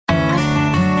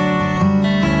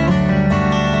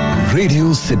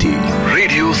Radio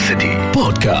city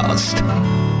podcast.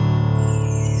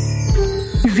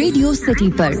 Radio city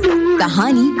पर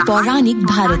कहानी पौराणिक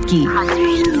भारत की।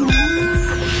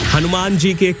 हनुमान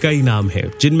जी के कई नाम हैं,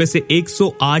 जिनमें से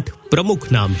 108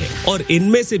 प्रमुख नाम हैं और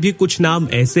इनमें से भी कुछ नाम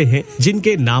ऐसे हैं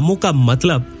जिनके नामों का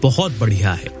मतलब बहुत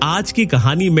बढ़िया है। आज की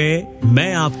कहानी में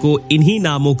मैं आपको इन्हीं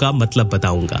नामों का मतलब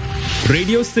बताऊंगा।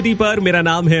 रेडियो सिटी पर मेरा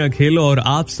नाम है अखिल और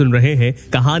आप सुन रहे हैं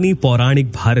कहानी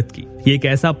पौराणिक भारत की। ये एक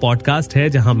ऐसा पॉडकास्ट है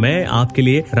जहां मैं आपके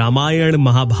लिए रामायण,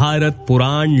 महाभारत,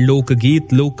 पुराण,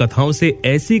 लोकगीत, लोक कथाओं से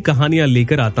ऐसी कहानियां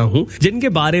लेकर आता हूं जिनके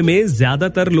बारे में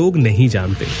ज्यादातर लोग नहीं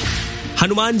जानते।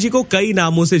 हनुमान जी को कई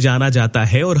नामों से जाना जाता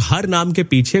है और हर नाम के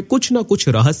पीछे कुछ न कुछ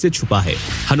रहस्य छुपा है।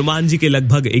 हनुमान जी के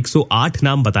लगभग 108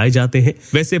 नाम बताए जाते हैं।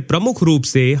 वैसे प्रमुख रूप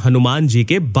से हनुमान जी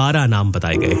के 12 नाम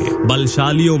बताए गए हैं।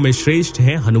 बलशालियों में श्रेष्ठ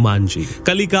हैं हनुमान जी।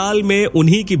 कलिकाल में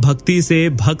उन्हीं की भक्ति से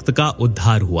भक्त का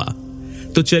उद्धार हुआ।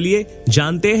 तो चलिए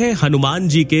जानते हैं हनुमान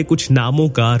जी के कुछ नामों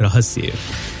का रहस्य।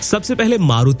 सबसे पहले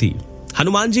मारुति।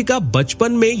 हनुमान जी का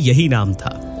बचपन में यही नाम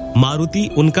था। मारुति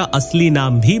उनका असली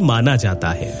नाम भी माना जाता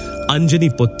है। अंजनी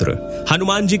पुत्र।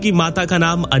 हनुमान जी की माता का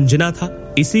नाम अंजना था,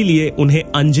 इसीलिए उन्हें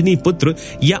अंजनी पुत्र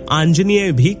या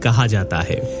आंजनेय भी कहा जाता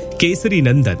है। केसरी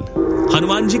नंदन।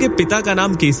 हनुमान जी के पिता का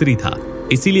नाम केसरी था,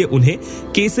 इसीलिए उन्हें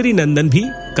केसरी नंदन भी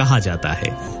कहा जाता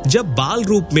है। जब बाल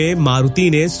रूप में मारुति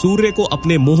ने सूर्य को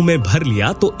अपने मुंह में भर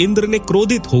लिया तो इंद्र ने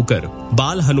क्रोधित होकर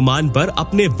बाल हनुमान पर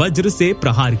अपने वज्र से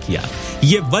प्रहार किया।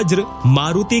 ये वज्र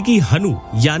मारुति की हनु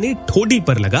यानी ठोडी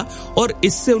पर लगा और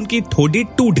इससे उनकी ठोडी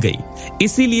टूट गई,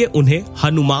 इसीलिए उन्हें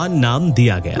हनुमान नाम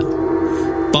दिया गया।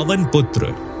 पवन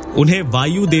पुत्र। उन्हें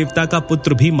वायु देवता का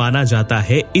पुत्र भी माना जाता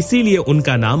है, इसीलिए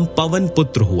उनका नाम पवन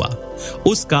पुत्र हुआ।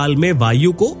 उस काल में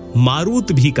वायु को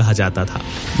मारुत भी कहा जाता था।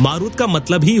 मारुत का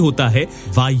मतलब ही होता है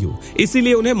वायु,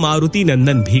 इसीलिए उन्हें मारुति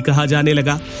नंदन भी कहा जाने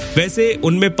लगा। वैसे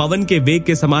उनमें पवन के वेग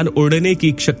के समान उड़ने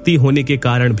की शक्ति होने के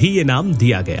कारण भी ये नाम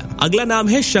दिया गया। अगला नाम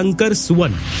है शंकर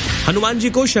सुवन। हनुमान जी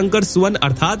को शंकर सुवन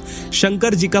अर्थात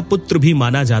शंकर जी का पुत्र भी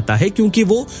माना जाता है, क्योंकि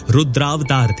वो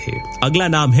रुद्रावतार थे। अगला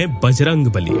नाम है बजरंग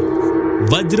बली।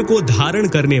 वज्र को धारण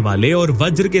करने वाले और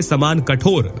वज्र के समान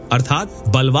कठोर अर्थात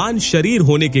बलवान शरीर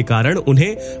होने के कारण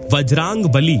उन्हें वज्रांग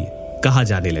बली कहा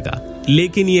जाने लगा।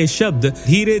 लेकिन ये शब्द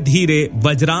धीरे धीरे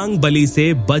वज्रांग बली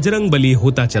से बजरंग बली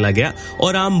होता चला गया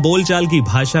और आम बोलचाल की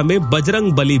भाषा में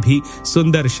बजरंग बली भी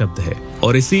सुंदर शब्द है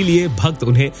और इसीलिए भक्त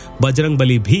उन्हें बजरंग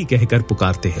बली भी कहकर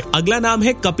पुकारते हैं। अगला नाम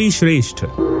है कपि श्रेष्ठ।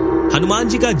 हनुमान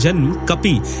जी का जन्म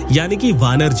कपि यानी कि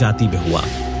वानर जाति में हुआ।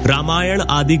 रामायण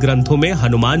आदि ग्रंथों में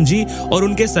हनुमान जी और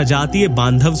उनके सजातीय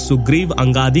बांधव सुग्रीव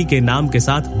अंगादि के नाम के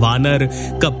साथ वानर,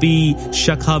 कपि,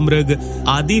 शखामृग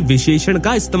आदि विशेषण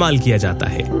का इस्तेमाल किया जाता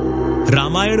है।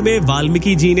 रामायण में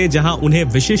वाल्मीकि जी ने जहां उन्हें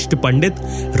विशिष्ट पंडित,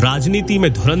 राजनीति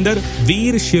में धुरंधर,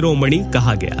 वीर शिरोमणि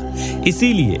कहा गया,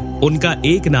 इसीलिए उनका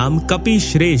एक नाम कपि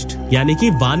श्रेष्ठ यानी कि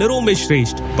वानरों में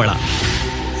श्रेष्ठ पड़ा।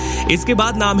 इसके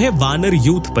बाद नाम है वानर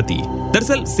यूथपति।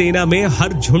 दरअसल सेना में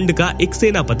हर झुंड का एक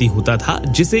सेनापति होता था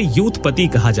जिसे यूथपति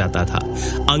कहा जाता था।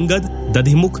 अंगद,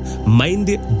 दधिमुख,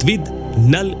 मैंद्य, द्विद,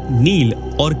 नल, नील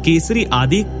और केसरी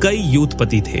आदि कई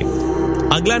यूथपति थे।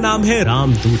 अगला नाम है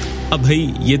रामदूत। अब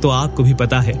भाई ये तो आपको भी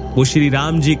पता है, वो श्री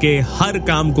राम जी के हर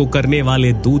काम को करने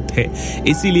वाले दूत हैं,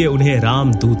 इसीलिए उन्हें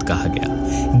रामदूत कहा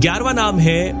गया। 11वां नाम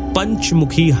है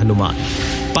पंचमुखी हनुमान।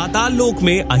 पाताल लोक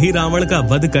में अहिरावण का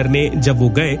वध करने जब वो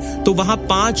गए तो वहां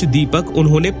 5 दीपक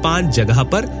उन्होंने 5 जगह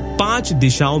पर 5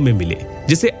 दिशाओं में मिले,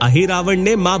 जिसे अहिरावण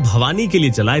ने मां भवानी के लिए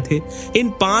जलाए थे। इन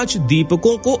 5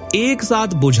 दीपकों को एक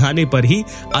साथ बुझाने पर ही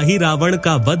अहिरावण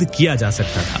का वध किया जा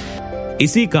सकता था।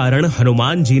 इसी कारण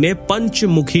हनुमान जी ने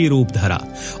पंचमुखी रूप धरा।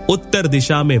 उत्तर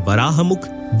दिशा में वराह मुख,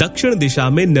 दक्षिण दिशा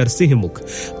में नरसिंह मुख,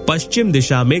 पश्चिम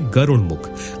दिशा में गरुड़ मुख,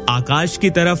 आकाश की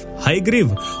तरफ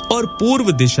हयग्रीव और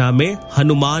पूर्व दिशा में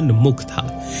हनुमान मुख था।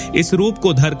 इस रूप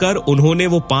को धरकर उन्होंने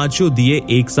वो 5 दिए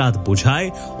एक साथ बुझाए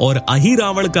और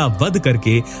अहिरावण का वध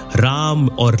करके राम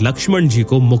और लक्ष्मण जी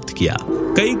को मुक्त किया।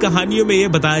 कई कहानियों में यह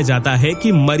बताया जाता है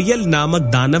कि मरियल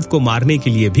नामक दानव को मारने के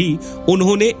लिए भी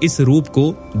उन्होंने इस रूप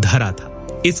को धरा था।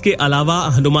 इसके अलावा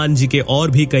हनुमान जी के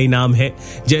और भी कई नाम हैं,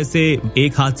 जैसे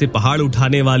एक हाथ से पहाड़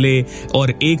उठाने वाले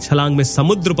और एक छलांग में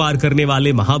समुद्र पार करने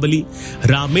वाले महाबली,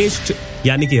 रामेष्ट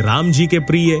यानी कि राम जी के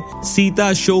प्रिय,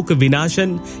 सीता शोक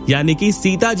विनाशन यानी कि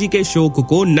सीता जी के शोक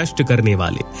को नष्ट करने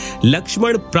वाले,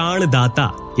 लक्ष्मण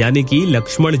प्राणदाता यानी कि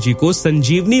लक्ष्मण जी को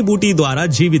संजीवनी बूटी द्वारा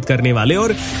जीवित करने वाले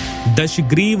और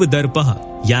दशग्रीव दर्पह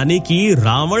यानी कि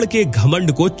रावण के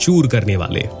घमंड को चूर करने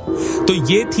वाले। तो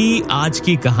ये थी आज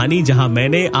की कहानी, जहां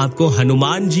मैंने आपको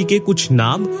हनुमान जी के कुछ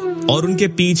नाम और उनके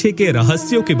पीछे के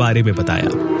रहस्यों के बारे में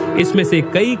बताया। इसमें से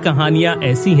कई कहानियां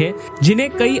ऐसी हैं जिन्हें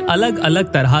कई अलग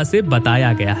अलग तरह से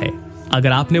बताया गया है।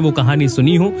 अगर आपने वो कहानी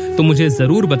सुनी हो तो मुझे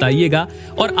जरूर बताइएगा,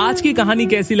 और आज की कहानी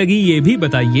कैसी लगी ये भी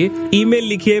बताइए। ईमेल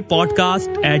लिखिए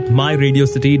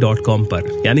podcast@myradiocity.com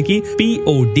पर, यानी कि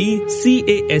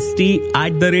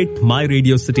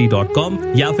podcast@myradiocity.com,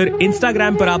 या फिर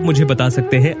इंस्टाग्राम पर आप मुझे बता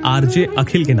सकते हैं। RJ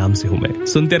अखिल के नाम से हूँ मैं।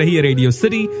 सुनते रहिए रेडियो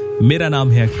सिटी, मेरा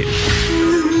नाम है अखिल।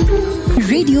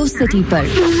 रेडियो सिटी पर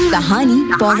कहानी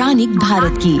पौराणिक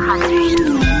भारत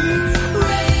की।